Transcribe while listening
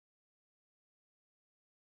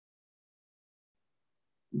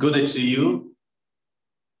Good day to you.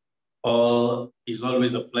 All is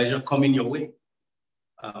always a pleasure coming your way.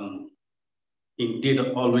 Indeed,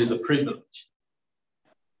 always a privilege.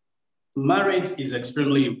 Marriage is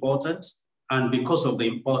extremely important, and because of the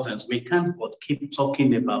importance, we can't but keep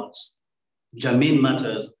talking about germane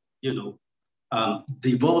matters.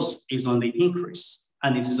 Divorce is on the increase,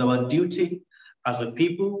 and it is our duty as a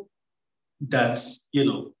people that,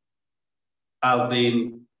 have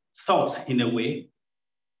been thought in a way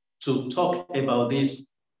to talk about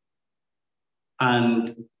this.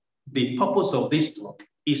 And the purpose of this talk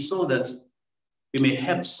is so that we may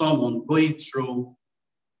help someone going through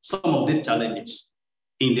some of these challenges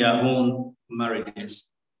in their own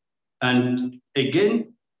marriages. And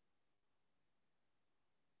again,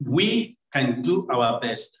 we can do our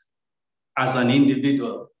best as an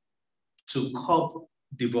individual to curb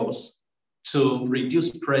divorce, to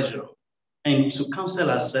reduce pressure, and to counsel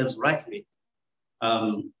ourselves rightly.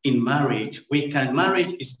 In marriage,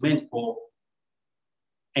 marriage is meant for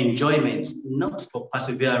enjoyment, not for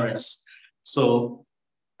perseverance. So,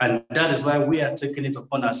 and that is why we are taking it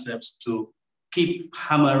upon ourselves to keep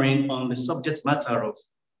hammering on the subject matter of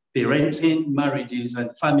parenting, marriages,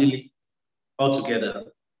 and family altogether.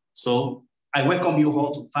 So I welcome you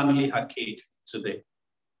all to Family Arcade today.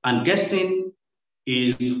 And guesting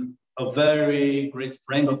is a very great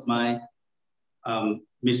friend of mine,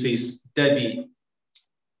 Mrs. Debi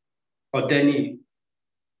Odeniyi.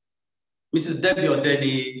 Mrs. Debi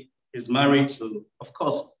Odeniyi is married to, of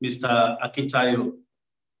course, Mr. Akintayo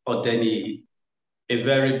Odeniyi, a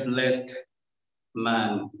very blessed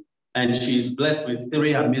man. And she's blessed with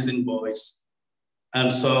 3 amazing boys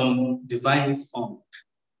and some divine fund.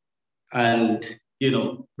 And,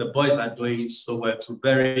 the boys are doing so well. It's a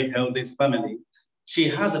very healthy family. She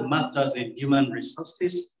has a master's in human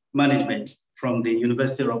resources management from the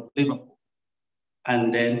University of Liverpool.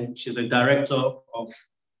 And then she's a director of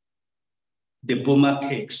the Boma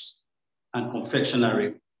Cakes and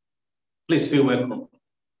Confectionery. Please feel welcome,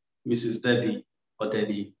 Mrs. Debi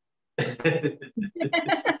Odeniyi.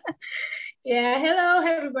 Yeah, hello,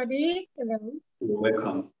 everybody. Hello. You're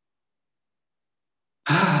welcome.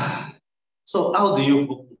 So how do you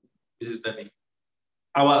cope, Mrs. Debi?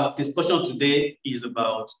 Our discussion today is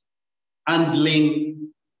about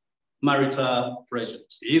handling marital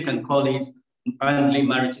pressures. You can call it handling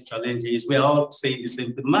marital challenges. We're all saying the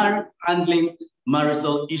same thing, handling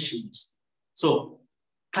marital issues. So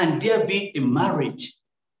can there be a marriage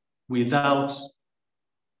without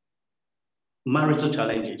marital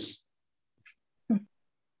challenges?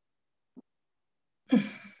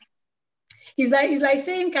 It's like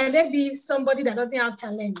saying, can there be somebody that doesn't have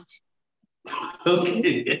challenge?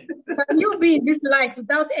 Okay. Can you be in this life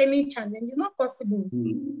without any challenge? It's not possible.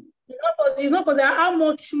 It's not possible. How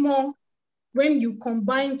much more when you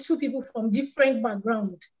combine 2 people from different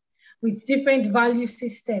backgrounds with different value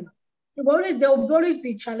system? There will always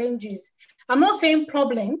be challenges. I'm not saying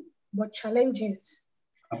problem, but challenges.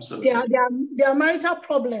 Absolutely. There are marital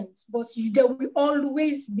problems, but there will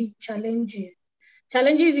always be challenges.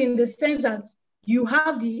 Challenges in the sense that you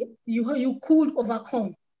could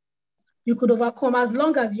overcome. You could overcome as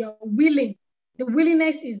long as you're willing. The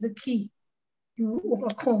willingness is the key. You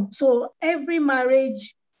overcome. So every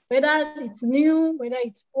marriage, whether it's new, whether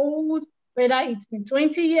it's old, whether it's been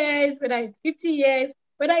 20 years, whether it's 50 years,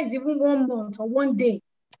 whether it's even 1 month or 1 day,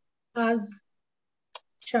 has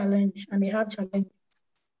challenge, and they have challenges.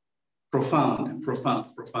 Profound.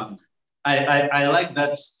 I like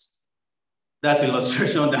that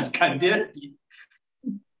illustration that can there be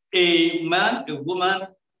a man, a woman,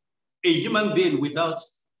 a human being without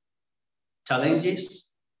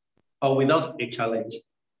challenges or without a challenge?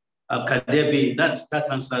 Can there be? That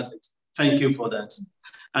answers it. Thank you for that.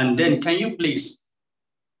 And then can you please,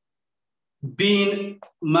 being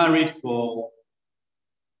married for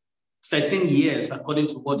 13 years, according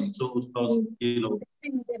to what you told us, in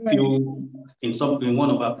one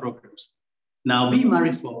of our programs. Now, being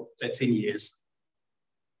married for 13 years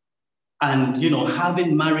and,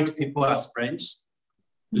 having married people as friends,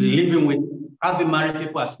 having married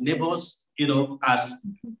people as neighbors, as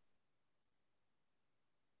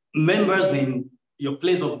members in your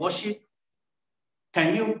place of worship,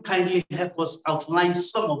 can you kindly help us outline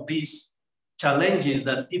some of these challenges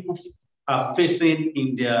that people are facing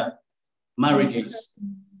in their marriages?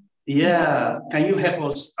 Yeah, can you help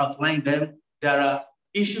us outline them? There are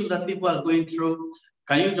issues that people are going through.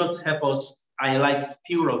 Can you just help us highlight a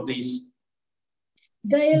few of these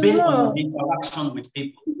based on the interaction with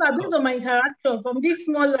people? Based on my interaction from this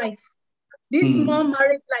small life, this small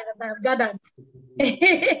marriage life that I've gathered.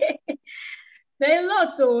 There are a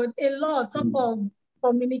lot of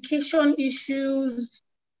communication issues,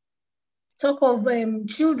 talk of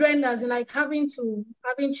children, as in like having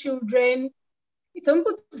children. Some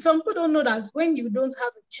people don't know that when you don't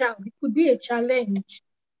have a child, it could be a challenge,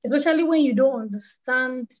 especially when you don't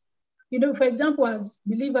understand. For example, as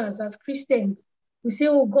believers, as Christians, we say,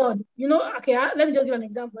 "Oh God, okay." Let me just give an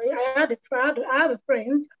example. I have a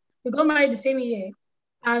friend. We got married the same year,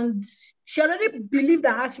 and she already believed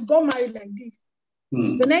that she got married like this.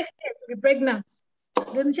 The next year, she'll be pregnant.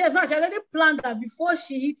 Then she already planned that before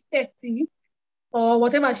she hits 30 or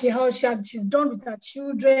whatever she's done with her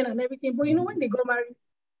children and everything. But when they got married,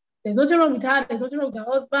 there's nothing wrong with her. There's nothing wrong with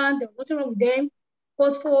her husband. There's nothing wrong with them.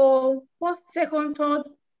 But for first, second, third,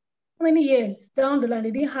 how many years down the line,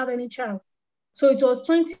 they didn't have any child. So it was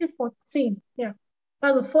 2014. Yeah,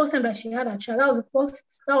 that was the first time that she had a child. That was the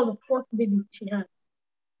first baby she had.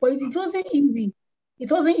 But it wasn't easy.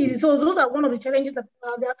 It wasn't easy. So those are one of the challenges that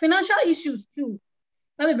there are financial issues too.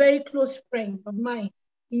 I have a very close friend of mine.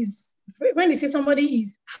 When they say somebody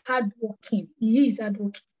is hardworking, he is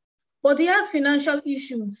hardworking, but he has financial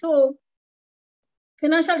issues. So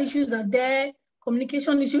financial issues are there,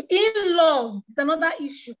 communication issue, in-laws is another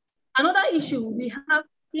issue. Another issue we have,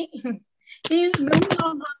 may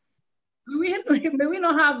we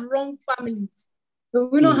not have wrong families. May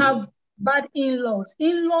we not have bad in-laws.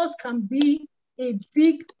 In-laws can be a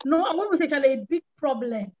big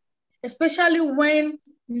problem, especially when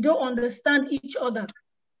you don't understand each other.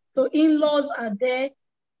 So in-laws are there.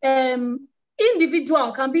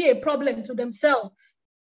 Individual can be a problem to themselves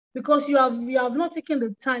because you have not taken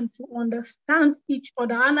the time to understand each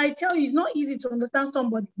other. And I tell you, it's not easy to understand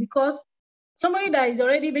somebody because somebody that is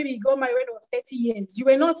already maybe got married when it was 30 years, you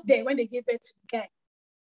were not there when they gave birth to the guy.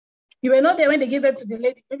 You were not there when they gave birth to the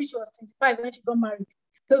lady. Maybe she was 25 when she got married.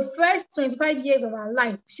 The first 25 years of her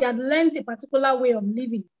life, she had learned a particular way of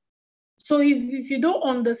living. So if you don't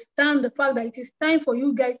understand the fact that it is time for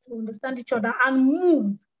you guys to understand each other and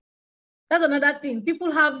move, that's another thing.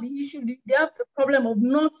 People have the issue, they have the problem of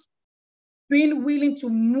not being willing to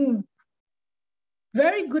move.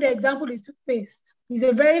 Very good example is toothpaste. It's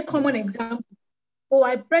a very common example. Oh,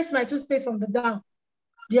 I press my toothpaste from the down.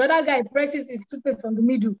 The other guy presses his toothpaste from the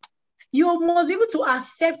middle. You must be able to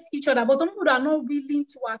accept each other, but some people are not willing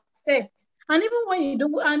to accept. And even when you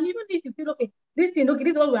do, and even if you feel, okay, this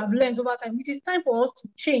is what we have learned over time, it is time for us to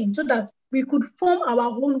change so that we could form our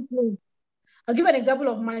own home. I'll give an example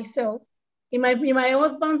of myself. In my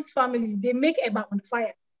husband's family, they make eba on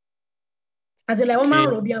fire. As a like woman,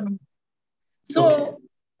 Robiano. So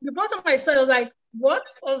the first time I saw it, I was like, what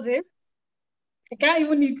was it? I can't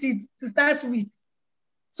even eat it to start with.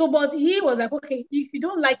 So, but he was like, okay, if you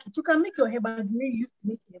don't like it, you can make your eba the way you used to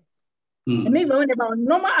make it. I make my own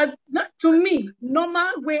eba. To me,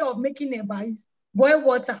 normal way of making eba is boil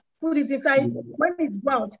water, put it inside, when it's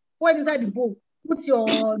boiled, pour it inside the bowl, put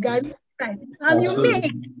your garlic inside, and you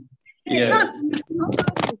make. Yeah.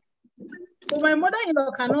 So my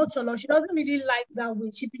mother-in-law cannot cholo. She doesn't really like that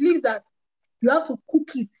way. She believes that you have to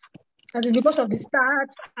cook it, as it's because of the starch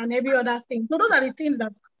and every other thing. So those are the things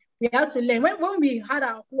that we have to learn. When we had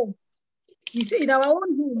our home, we say in our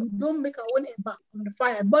own home, we don't make our own eba on the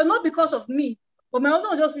fire, but not because of me. But my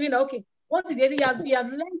husband was just feeling that, okay, once he had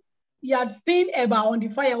learned, he had seen eba on the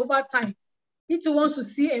fire over time. He too wants to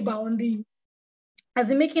see eba as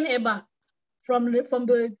in making eba from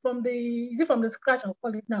the scratch, I'll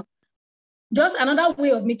call it now. Just another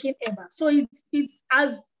way of making eba. So it's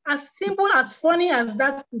as simple, as funny as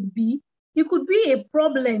that could be. It could be a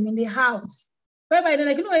problem in the house. Whereby they're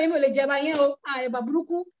like, before you know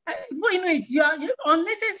it, your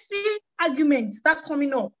unnecessary arguments start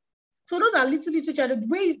coming up. So those are little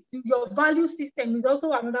ways. Your value system is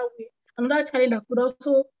also another way, another challenge that could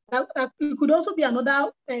also it could also be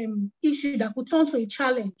another issue that could turn to a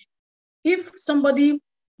challenge. If somebody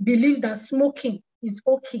believes that smoking is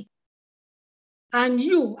okay, and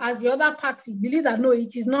you, as the other party, believe that no,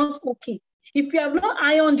 it is not okay. If you have not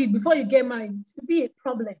ironed it before you get married, it will be a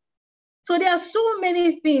problem. So there are so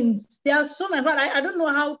many things. There are so many, but I don't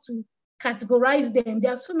know how to categorize them.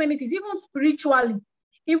 There are so many things, even spiritually.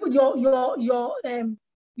 Even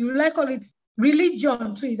you like call it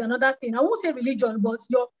religion too is another thing. I won't say religion, but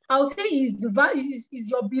I would say is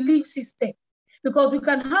your belief system. Because we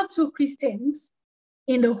can have two Christians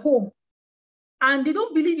in the home and they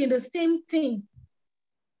don't believe in the same thing.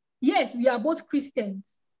 Yes, we are both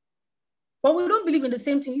Christians, but we don't believe in the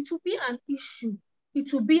same thing. It will be an issue.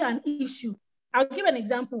 It will be an issue. I'll give an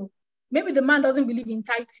example. Maybe the man doesn't believe in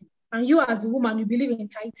tithing, and you as the woman, you believe in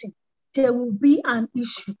tithing. There will be an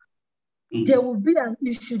issue. There will be an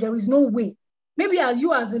issue. There is no way. Maybe as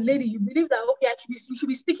you as a lady, you believe that, okay, you should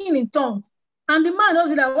be speaking in tongues. And the man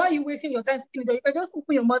knows that, why are you wasting your time speaking? You can just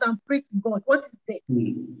open your mouth and pray to God. What is there?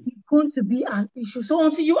 It's going to be an issue. So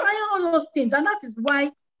until you iron all those things, and that is why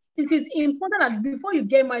it is important that before you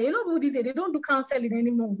get married, a lot of people these days, they don't do counseling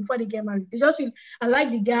anymore before they get married. They just feel, I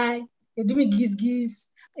like the guy, they do me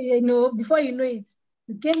gifts, before you know it,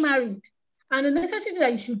 you get married. And the necessity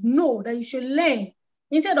that you should know, that you should learn,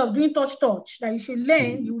 instead of doing touch, that you should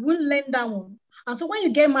learn, you won't learn that one. And so when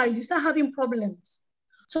you get married, you start having problems.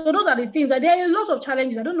 So those are the things that there are a lot of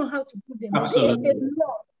challenges. I don't know how to put them. Absolutely.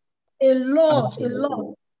 A lot.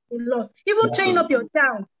 Even training up your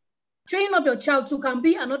child. Training up your child too can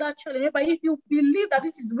be another challenge. But if you believe that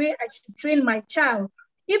this is where I should train my child,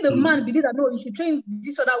 if the man believes that, no, you should train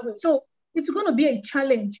this other way. So it's going to be a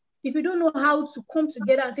challenge. If you don't know how to come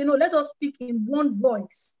together and say, no, let us speak in one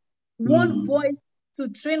voice. One voice to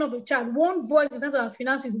train up a child. One voice in terms of our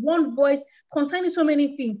finances. One voice concerning so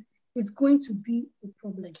many things. It's going to be a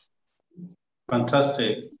problem.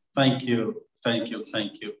 Fantastic. Thank you.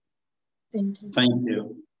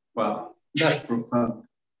 Wow, that's profound.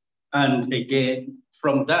 And again,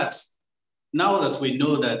 from that, now that we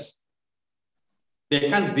know that there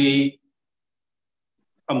can't be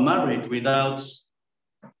a marriage without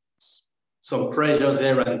some pressures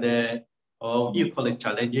here and there, or you call it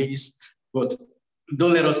challenges, but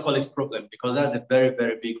don't let us call it problem, because that's a very,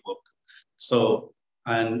 very big word. So,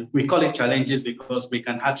 and we call it challenges because we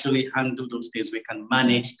can actually handle those things. We can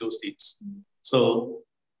manage those things. So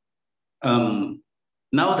now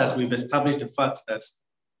that we've established the fact that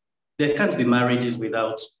there can't be marriages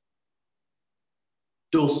without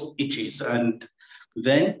those issues, and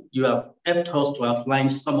then you have helped us to outline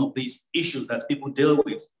some of these issues that people deal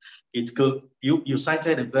with. It's good. You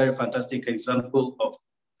cited a very fantastic example of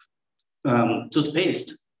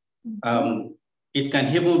toothpaste. It can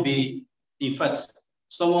even be, in fact,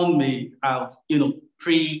 someone may have,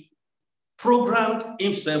 pre-programmed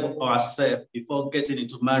himself or herself before getting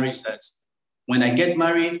into marriage that when I get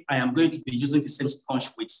married, I am going to be using the same sponge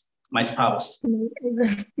with my spouse. The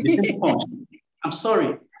same sponge. I'm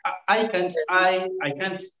sorry, I can't.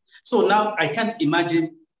 So now I can't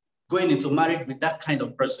imagine going into marriage with that kind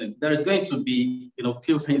of person. There is going to be,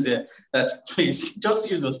 few things there that, please, just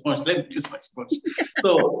use your sponge. Let me use my sponge.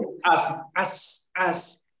 So as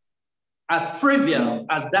trivial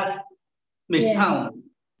as that may sound,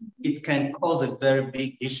 it can cause a very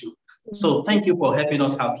big issue. So thank you for helping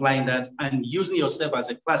us outline that and using yourself as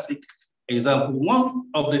a classic example. One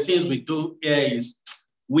of the things we do here is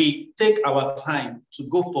we take our time to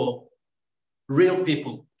go for real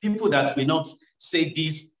people that will not say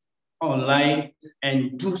this online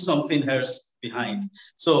and do something else behind.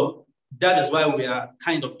 So that is why we are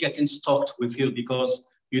kind of getting stuck with you, because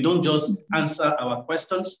you don't just answer our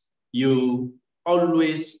questions. You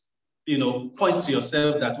always, point to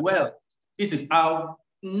yourself that, well, this is how,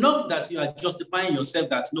 not that you are justifying yourself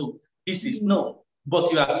that, no, this is no,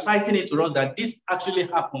 but you are citing it to us that this actually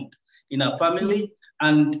happened in our family,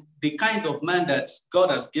 and the kind of man that God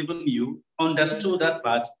has given you understood that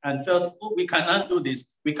part and felt, oh, we can handle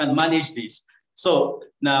this, we can manage this. So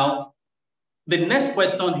now the next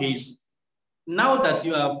question is, now that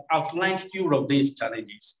you have outlined few of these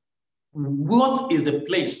challenges, what is the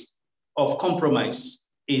place of compromise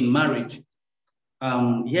in marriage?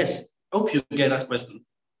 Yes, hope you get that question.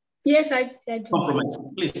 Yes, I do. Compromise,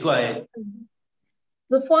 please go ahead.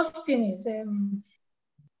 The first thing is,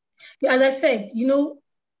 as I said, you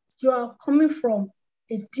are coming from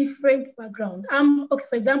a different background. Okay,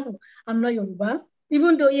 for example, I'm not Yoruba,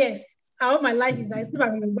 even though, yes, all my life is I still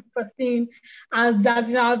am a Yoruba person, as that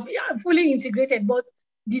I'm fully integrated, but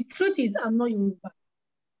the truth is I'm not Yoruba.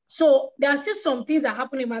 So there are still some things that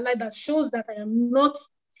happen in my life that shows that I am not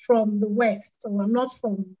from the West, or I'm not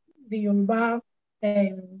from the Yoruba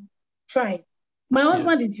tribe. My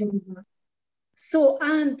husband is Yoruba. So,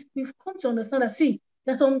 and we've come to understand that, see,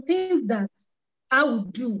 there's some things that I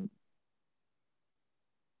would do.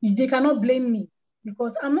 They cannot blame me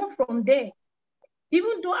because I'm not from there.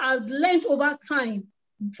 Even though I've learned over time,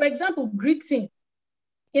 for example, greeting.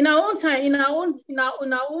 In our own time, in our own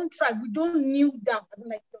tribe, we don't kneel down. As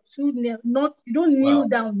like you don't kneel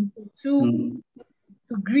down to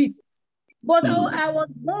greet. But I was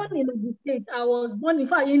born in the state. I was born, in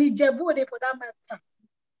fact, in Ijebu Ode for that matter.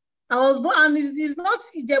 I was born, and it's not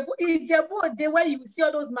Ijebu Ode where you see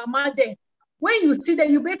all those mama there. When you see them,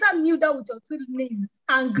 you better kneel down with your two knees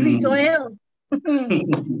and greet or help.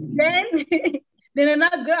 Then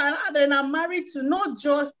I'm married to not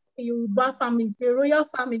just a Yoruba family, a royal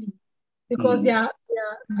family, because they are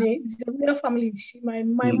the royal family. My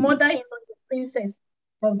mother-in-law is the princess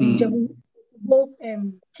of the Ijebu both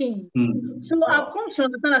kings. So I've come to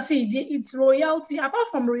understand that, see, it's royalty. Apart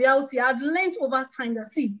from royalty, I've learned over time that,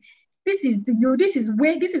 see, this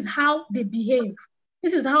is how they behave.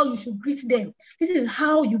 This is how you should greet them. This is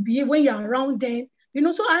how you behave when you're around them. You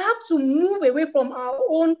know, so I have to move away from our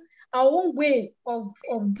own way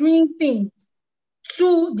of doing things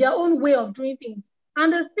to their own way of doing things.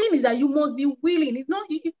 And the thing is that you must be willing. It's not,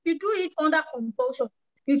 if you do it under compulsion,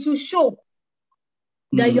 it will show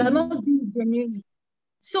that you are not doing it genuinely.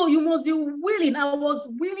 So you must be willing. I was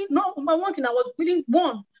willing, no, number one thing, I was willing,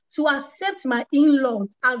 one, to accept my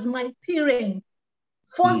in-laws as my parents.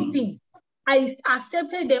 First thing, I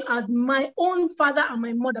accepted them as my own father and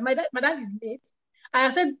my mother. My dad is late. I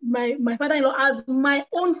accept my father-in-law as my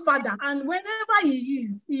own father. And whenever he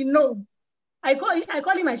is, he knows. I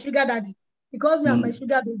call him my sugar daddy. He calls me as my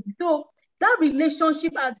sugar baby. So that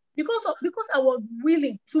relationship, because I was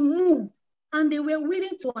willing to move, and they were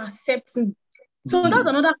willing to accept me. So that's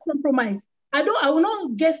another compromise. I will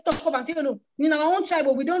not get stuck up and say, in our own tribe,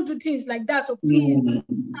 we don't do things like that. So please,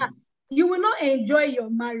 you will not enjoy your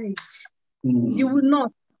marriage. You will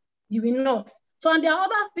not. You will not. So, and there are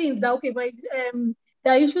other things that, okay, but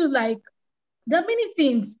there are issues like, there are many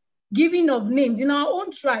things, giving of names. In our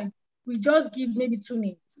own tribe, we just give maybe 2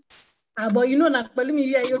 names. But you know, like, believe me,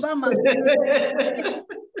 you're man. 19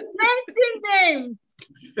 names.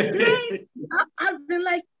 I've been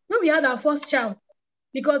like, when we had our first child,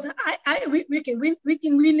 because we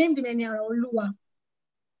named him Oluwa,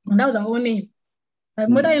 and that was our own name. My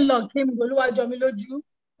mother-in-law came with Oluwa Jomiloju.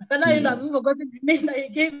 My father-in-law, I've forgotten the name that he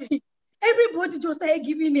gave me. Everybody just started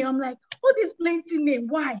giving me. I'm like, oh, this plenty name.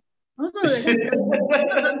 Why? I was like,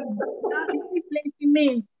 plenty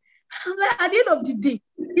name. I'm like, at the end of the day,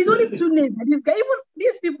 it's only 2 names. Even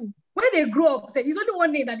these people, when they grow up, say it's only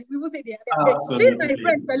 1 name that people say they are. See my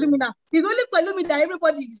friend Pelumina. It's only Pelumina that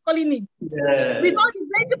everybody is calling him. Yeah. Because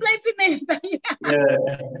it's plenty names. So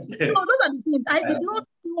those are the things. I did not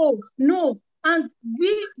know. No. And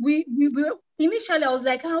we initially I was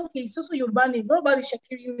like, okay, so Yoruba name, nobody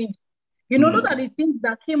Shakiri name. You know, those are the things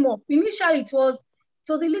that came up. Initially, it was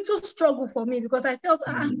a little struggle for me because I felt,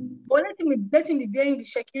 well, let me be bearing the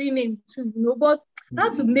Shakiri name too, you know, but I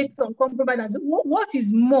had to make some compromise. What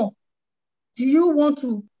is more? Do you want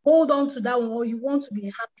to hold on to that one or you want to be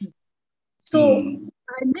happy? So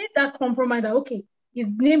I made that compromise that, okay,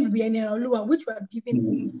 his name will be Eniolua, which we have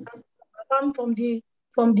given from the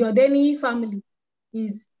Odeniyi family,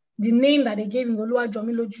 is the name that they gave him, Oluwa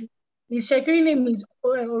Jomiloju. His Shekiri name is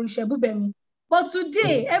Orishebubemi. But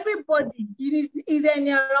today, everybody is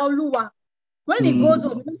Eniolua. When he goes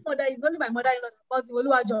home, it's only my mother-in-law that calls him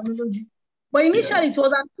Oluwa Jomiloju. But initially, it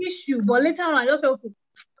was an issue. But later on, I just felt, okay,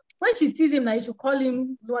 when she sees him, like, you should call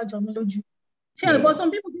him Oluwa Jomiloju. But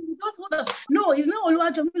some people think, don't hold up. No, it's not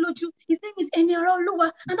Oluwa Jomiloju. His name is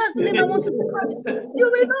Eniolua, and that's the name I want to call him.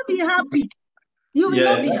 You will not be happy. You will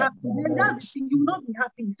not be happy. You will not be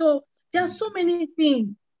happy. So there are so many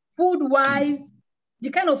things, food-wise, the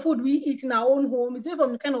kind of food we eat in our own home is different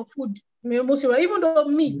from the kind of food, even though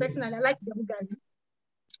me, personally, I like the Bugatti.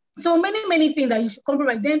 So many things that you should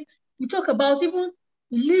compromise. Then we talk about even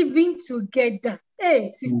living together.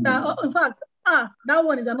 Hey, sister, in fact, that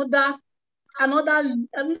one is another,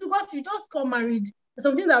 because you just got married.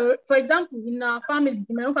 Something that, for example, in our family,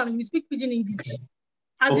 in my own family, we speak Pidgin English.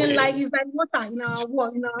 As in, like, it's like water in our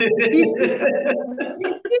world. It's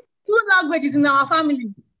 2 languages in our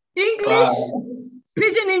family. English,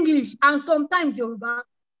 Pidgin English, and sometimes Yoruba.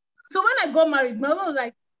 So when I got married, my mom was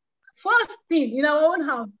like, first thing, in our own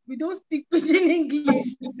house, we don't speak Pidgin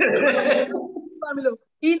English.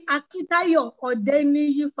 In Akitayo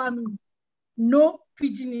Odeniyi family, no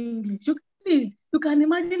Pidgin English. Please, you can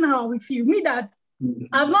imagine how we feel. Me that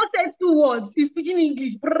I've not said 2 words. It's Pidgin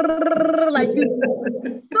English, like this.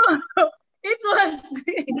 So it was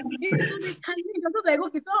like,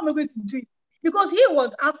 okay, so how am I going to do it? Because he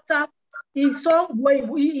was after, he saw where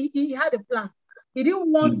he had a plan. He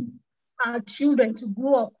didn't want our children to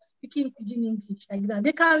grow up speaking Pidgin English like that.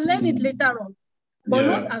 They can learn it later on, but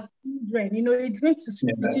not as children. You know, it's meant to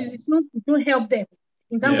it won't help them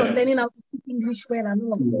in terms of learning how to speak English well and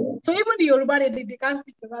all. So even the Yoruba, they can't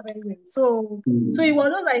speak Yoruba very well. So it was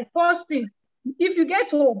not like, first thing, if you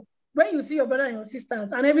get home, when you see your brother and your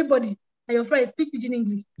sisters and everybody and your friends speak Pidgin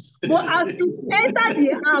English, but as you enter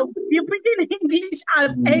the house, the Pidgin English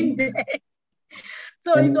has ended.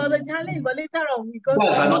 So it was a challenge, but later on we got.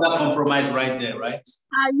 That's another compromise right there, right?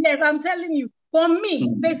 Yes, I'm telling you. For me,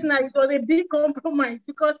 personally, it was a big compromise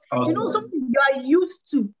because you know something you are used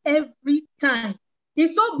to every time.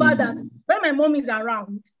 It's so bad that when my mom is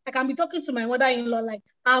around, I can be talking to my mother-in-law like,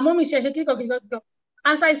 our mom is shaking.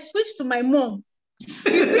 As I switched to my mom, it's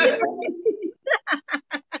terrible.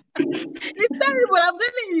 I'm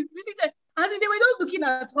telling you, it's really sad. As in, they were just looking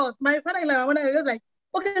at us. My father-in-law and my mother were just like,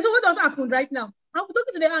 okay, so what does happen right now? I'm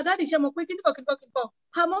talking to the daddy,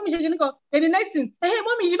 her mom is and the next thing, hey,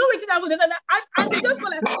 mommy, you know what's happening? And they just go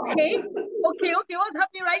like, okay, what's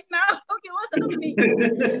happening right now? Okay, what's happening?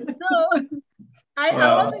 So I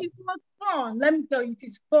was, it was fun. Let me tell you, it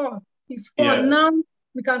is fun. It's fun. Yeah. Now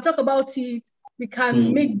we can talk about it. We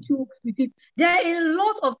can make jokes with it. There are a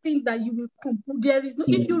lot of things that you will compose. There is no,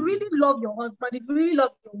 if you really love your husband, if you really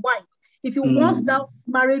love your wife, if you want that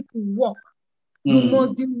marriage to work, you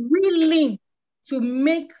must be willing to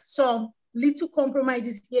make some little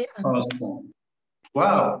compromises here and there.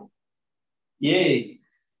 Wow. Yay.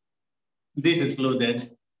 This is loaded.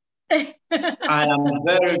 I am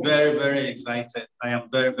very, very, very excited. I am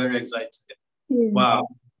very, very excited. Yeah. Wow.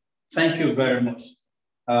 Thank you very much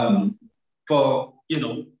for,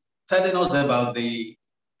 telling us about the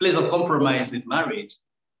place of compromise in marriage,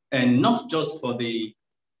 and not just for the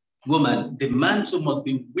woman. The man too must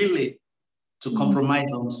be willing to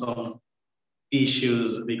compromise on some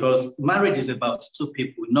issues, because marriage is about two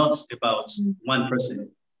people, not about one person.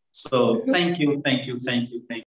 So thank you.